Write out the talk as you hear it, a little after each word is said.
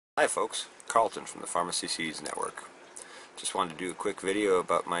Hi folks, Carlton from the Pharmacy Seeds Network. Just wanted to do a quick video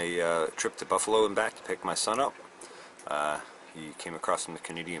about my trip to Buffalo and back to pick my son up. He came across from the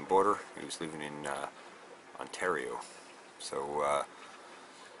Canadian border. He was living in Ontario. So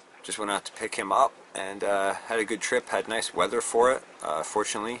just went out to pick him up and had a good trip, had nice weather for it.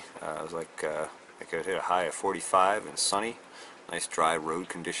 Fortunately, it was like I could hit a high of 45 and sunny. Nice dry road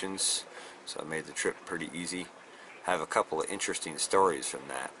conditions, so it made the trip pretty easy. Have a couple of interesting stories from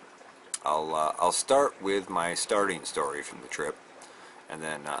that. I'll start with my starting story from the trip, and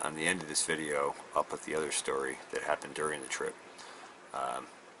then on the end of this video I'll put the other story that happened during the trip.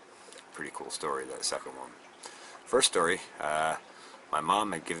 Pretty cool story, that second one. First story, my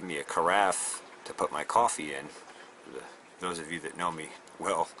mom had given me a carafe to put my coffee in. Those of you that know me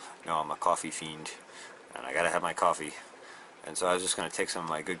well know I'm a coffee fiend, and I gotta have my coffee. And so I was just going to take some of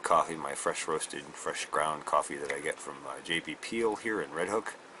my good coffee, my fresh roasted, fresh ground coffee that I get from J.B. Peel here in Red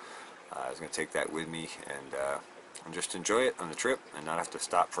Hook. I was going to take that with me and just enjoy it on the trip and not have to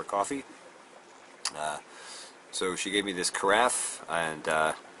stop for coffee. So she gave me this carafe, and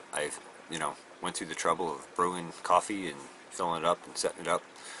I went through the trouble of brewing coffee and filling it up and setting it up.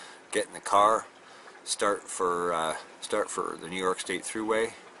 Get in the car, start for the New York State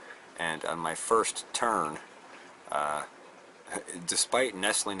Thruway, and on my first turn, despite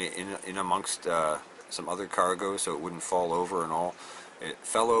nestling it in amongst some other cargo so it wouldn't fall over and all, it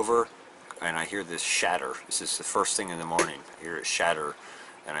fell over, and I hear this shatter. This is the first thing in the morning. I hear it shatter,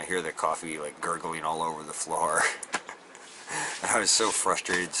 and I hear the coffee like gurgling all over the floor. I was so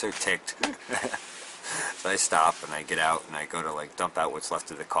frustrated, so ticked. So I stop and I get out and I go to like dump out what's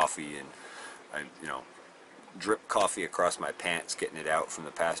left of the coffee, and I drip coffee across my pants, getting it out from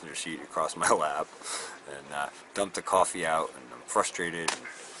the passenger seat across my lap, and dump the coffee out, and I'm frustrated.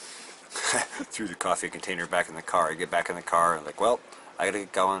 Threw the coffee container back in the car. I get back in the car and like, well, I gotta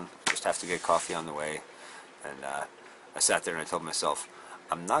get going, just have to get coffee on the way. And I sat there and I told myself,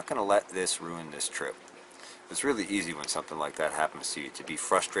 I'm not gonna let this ruin this trip. It's really easy when something like that happens to you to be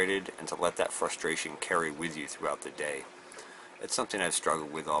frustrated and to let that frustration carry with you throughout the day. It's something I've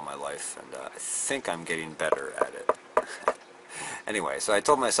struggled with all my life, and I think I'm getting better at it. Anyway, so I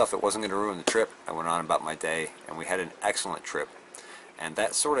told myself it wasn't going to ruin the trip. I went on about my day, and we had an excellent trip. And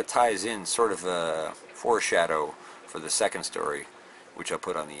that sort of ties in, sort of a foreshadow for the second story, which I'll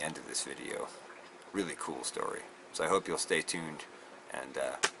put on the end of this video. Really cool story. So I hope you'll stay tuned and,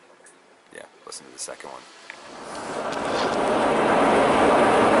 yeah, listen to the second one.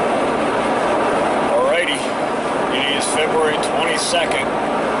 Alrighty. It is February 22nd,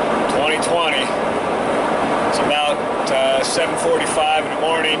 2020. It's about 7:45 in the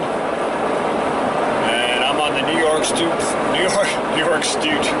morning, and I'm on the New York State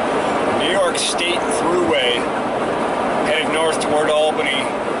Thruway, headed north toward Albany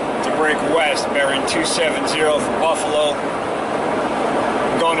to break west, bearing 270 from Buffalo.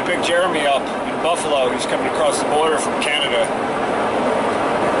 I'm going to pick Jeremy up in Buffalo. He's coming across the border from Canada.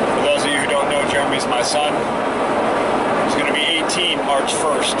 For those of you who don't know, Jeremy's my son. He's going to be 18 March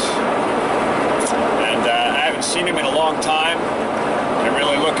 1st, and I haven't seen him in a long time, and I'm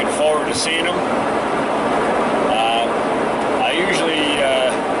really looking forward to seeing him. I usually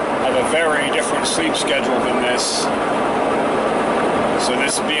have a very different sleep schedule than this, so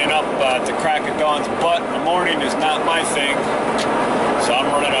this being up to crack of dawn's butt in the morning is not my thing, so I'm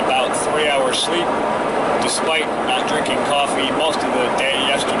running about 3 hours sleep, despite not drinking coffee most of the day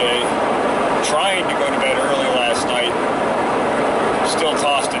yesterday, trying to go to bed early last night. Still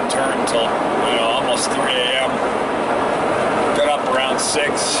tossed and turned till almost 3 a.m. Got up around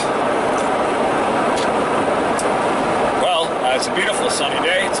 6. Well, it's a beautiful sunny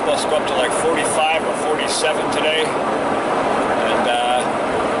day. It's supposed to go up to like 45 or 47 today, and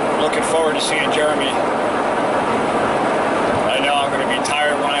looking forward to seeing Jeremy. I know I'm going to be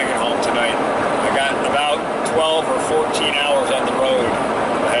tired when I get home tonight. I got about 12 or 14 hours on the road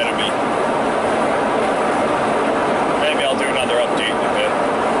ahead of me. Maybe I'll do another update in a bit.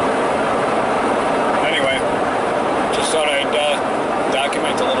 Anyway, just thought I'd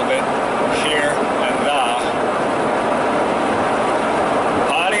document a little bit here and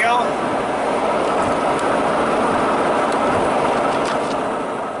audio.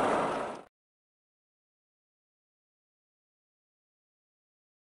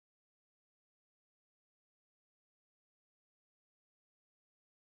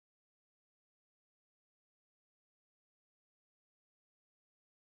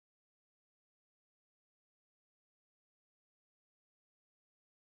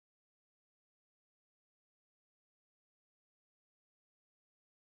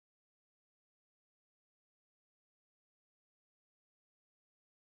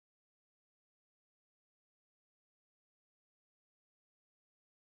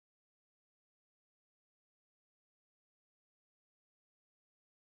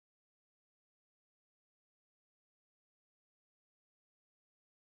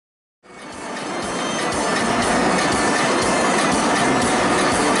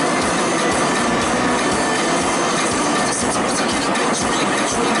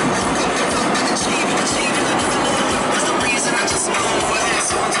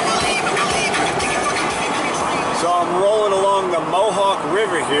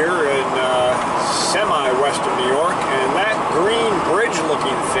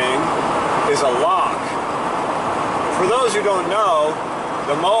 is a lock. For those who don't know,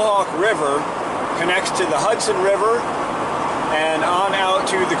 the Mohawk River connects to the Hudson River and on out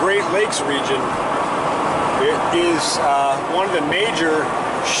to the Great Lakes region. It is one of the major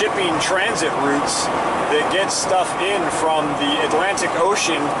shipping transit routes that gets stuff in from the Atlantic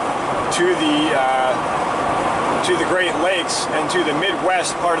Ocean to the Great Lakes and to the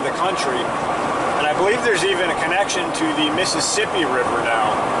Midwest part of the country. And I believe there's even a connection to the Mississippi River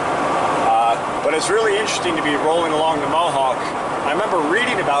now. But it's really interesting to be rolling along the Mohawk. I remember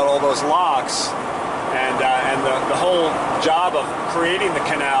reading about all those locks and the whole job of creating the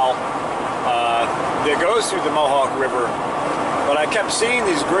canal that goes through the Mohawk River. But I kept seeing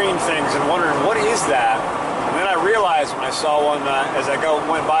these green things and wondering, what is that? And then I realized when I saw one as I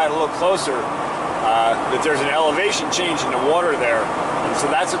went by it a little closer that there's an elevation change in the water there. And so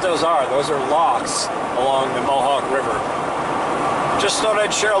that's what those are. Those are locks along the Mohawk River. Just thought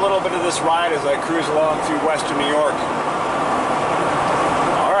I'd share a little bit of this ride as I cruise along through western New York.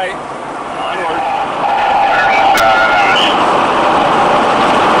 All right, onward.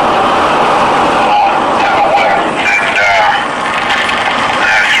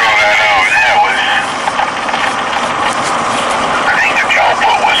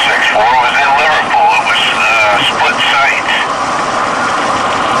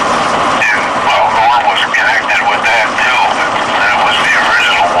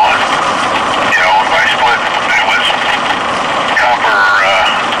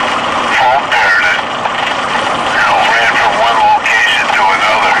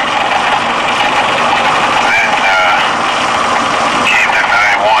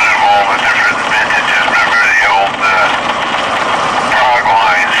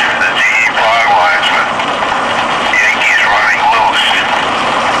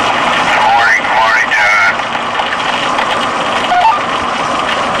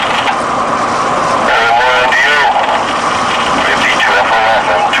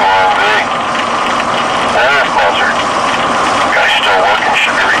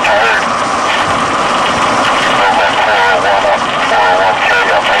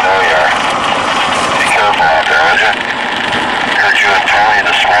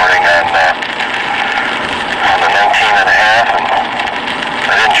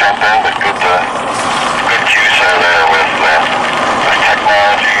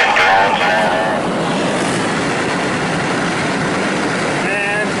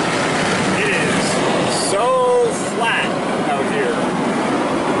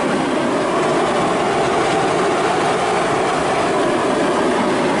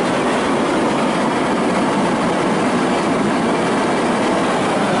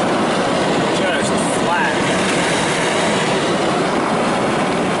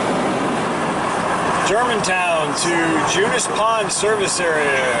 Germantown to Judas Pond service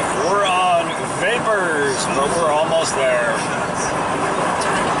area. We're on Vapors, but we're almost there.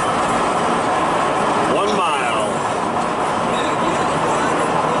 1 mile.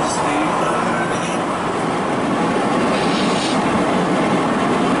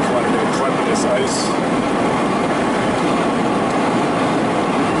 Just want to get a clip of this ice.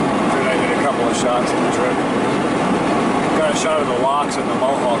 Then I did a couple of shots of the trip. Got a shot of the locks in the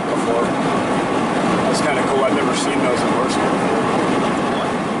Mohawk before. That's kind of cool. I've never seen those in person.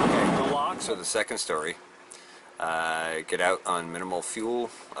 Okay, the locks are the second story. Get out on minimal fuel.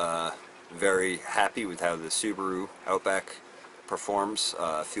 Very happy with how the Subaru Outback performs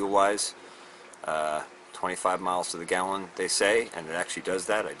fuel-wise. 25 miles to the gallon, they say, and it actually does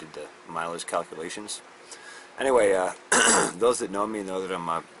that. I did the mileage calculations. Anyway, those that know me know that I'm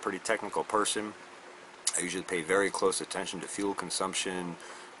a pretty technical person. I usually pay very close attention to fuel consumption,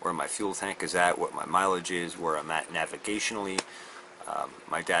 where my fuel tank is at, what my mileage is, where I'm at navigationally.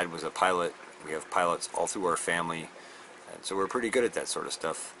 My dad was a pilot. We have pilots all through our family, and so we're pretty good at that sort of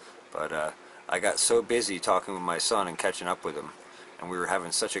stuff. But I got so busy talking with my son and catching up with him, and we were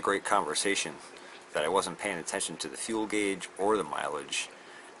having such a great conversation that I wasn't paying attention to the fuel gauge or the mileage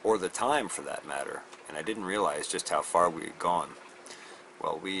or the time for that matter, and I didn't realize just how far we had gone.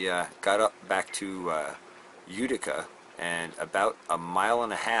 Well, we got up back to Utica, and about 1.5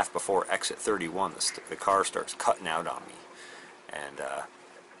 miles before exit 31, the car starts cutting out on me. And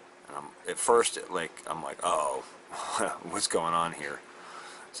at first, I'm like, uh-oh, what's going on here?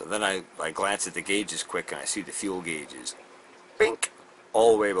 So then I glance at the gauges quick, and I see the fuel gauges, bink,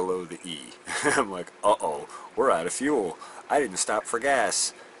 all the way below the E. I'm like, uh-oh, we're out of fuel. I didn't stop for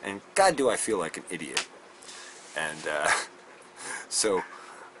gas, and God, do I feel like an idiot. And so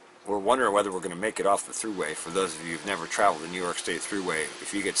we're wondering whether we're going to make it off the thruway. For those of you who've never traveled the New York State Thruway,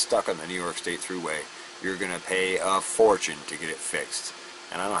 if you get stuck on the New York State Thruway, you're going to pay a fortune to get it fixed.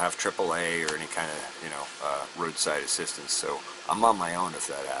 and I don't have AAA or any kind of, you know, roadside assistance, so I'm on my own if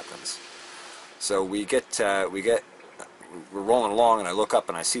that happens. So we're rolling along, and I look up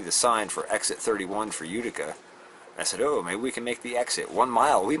and I see the sign for exit 31 for Utica. I said, oh, maybe we can make the exit. 1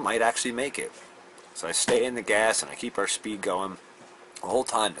 mile, we might actually make it. So I stay in the gas and I keep our speed going. The whole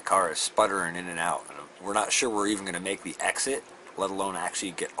time the car is sputtering in and out, and we're not sure we're even going to make the exit, let alone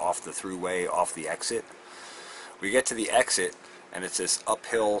actually get off the throughway, off the exit. We get to the exit, and it's this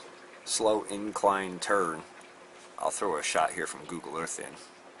uphill, slow incline turn. I'll throw a shot here from Google Earth in,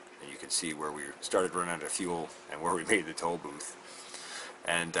 and you can see where we started running out of fuel and where we made the toll booth.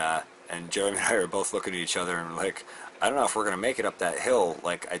 And Jeremy and I are both looking at each other and we're like, I don't know if we're going to make it up that hill.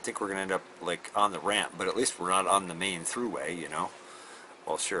 Like, I think we're going to end up like on the ramp, but at least we're not on the main throughway, you know.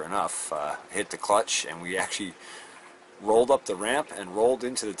 Well, sure enough, hit the clutch, and we actually rolled up the ramp and rolled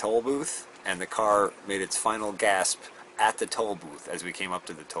into the toll booth, and the car made its final gasp at the toll booth as we came up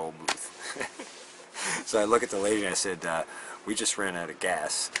to the toll booth. So I look at the lady and I said, we just ran out of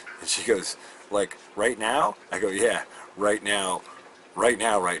gas. And she goes, like, right now? I go, yeah, right now, right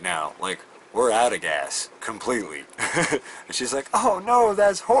now, right now. Like, we're out of gas, completely. And she's like, oh no,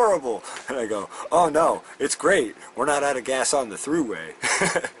 that's horrible. And I go, oh no, it's great. We're not out of gas on the throughway.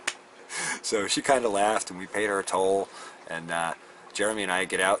 So she kind of laughed, and we paid our toll. And Jeremy and I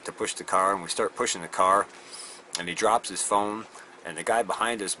get out to push the car, and we start pushing the car. And he drops his phone, and the guy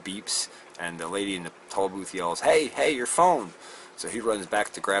behind us beeps, and the lady in the toll booth yells, hey, hey, your phone. So he runs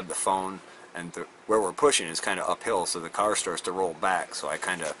back to grab the phone, and where we're pushing is kind of uphill, so the car starts to roll back. So I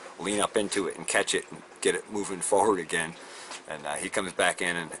kind of lean up into it and catch it and get it moving forward again. And he comes back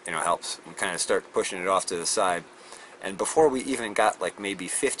in and, you know, helps and kind of start pushing it off to the side. And before we even got like maybe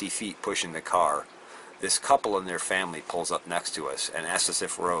 50 feet pushing the car, this couple and their family pulls up next to us and asks us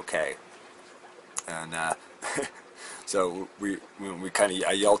if we're okay. And so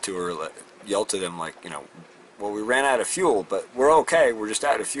I yelled to them like, you know, well, we ran out of fuel, but we're okay. We're just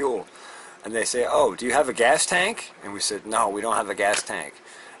out of fuel. And they say, oh, do you have a gas tank? And we said, no, we don't have a gas tank.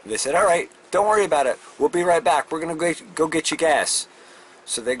 And they said, all right, don't worry about it. We'll be right back. We're going to go get you gas.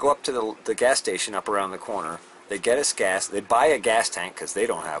 So they go up to the gas station up around the corner. They get us gas. They buy a gas tank because they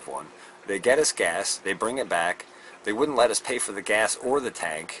don't have one. They get us gas. They bring it back. They wouldn't let us pay for the gas or the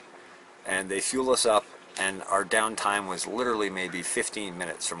tank. And they fuel us up. And our downtime was literally maybe 15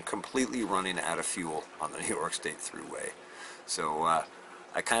 minutes from completely running out of fuel on the New York State Thruway. So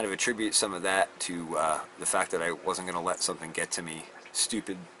I kind of attribute some of that to the fact that I wasn't going to let something get to me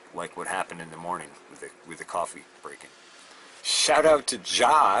stupid like what happened in the morning with the coffee breaking. Shout out to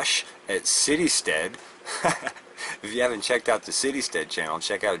Josh at Citystead. If you haven't checked out the Citystead channel,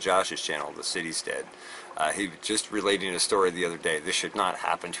 check out Josh's channel, the Citystead. He was just relating a story the other day. This should not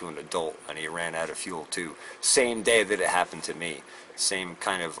happen to an adult, and he ran out of fuel too. Same day that it happened to me. Same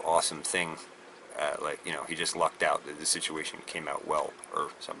kind of awesome thing. Like, you know, he just lucked out that the situation came out well, or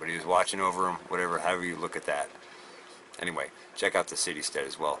somebody was watching over him, whatever, however you look at that. Anyway, check out the Citystead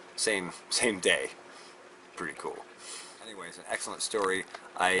as well. Same day. Pretty cool. Anyways, an excellent story.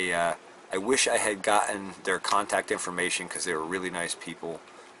 I wish I had gotten their contact information because they were really nice people,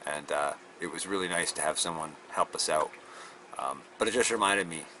 and it was really nice to have someone help us out. But it just reminded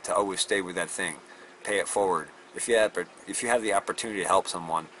me to always stay with that thing. Pay it forward. If you have the opportunity to help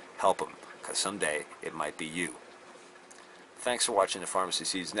someone, help them, because someday it might be you. Thanks for watching the Pharmacy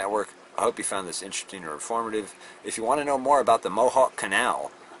Seeds Network. I hope you found this interesting or informative. If you want to know more about the Mohawk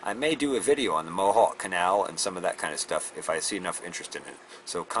Canal, I may do a video on the Mohawk Canal and some of that kind of stuff if I see enough interest in it.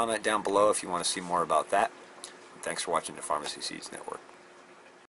 So comment down below if you want to see more about that. And thanks for watching the Pharmacy Seeds Network.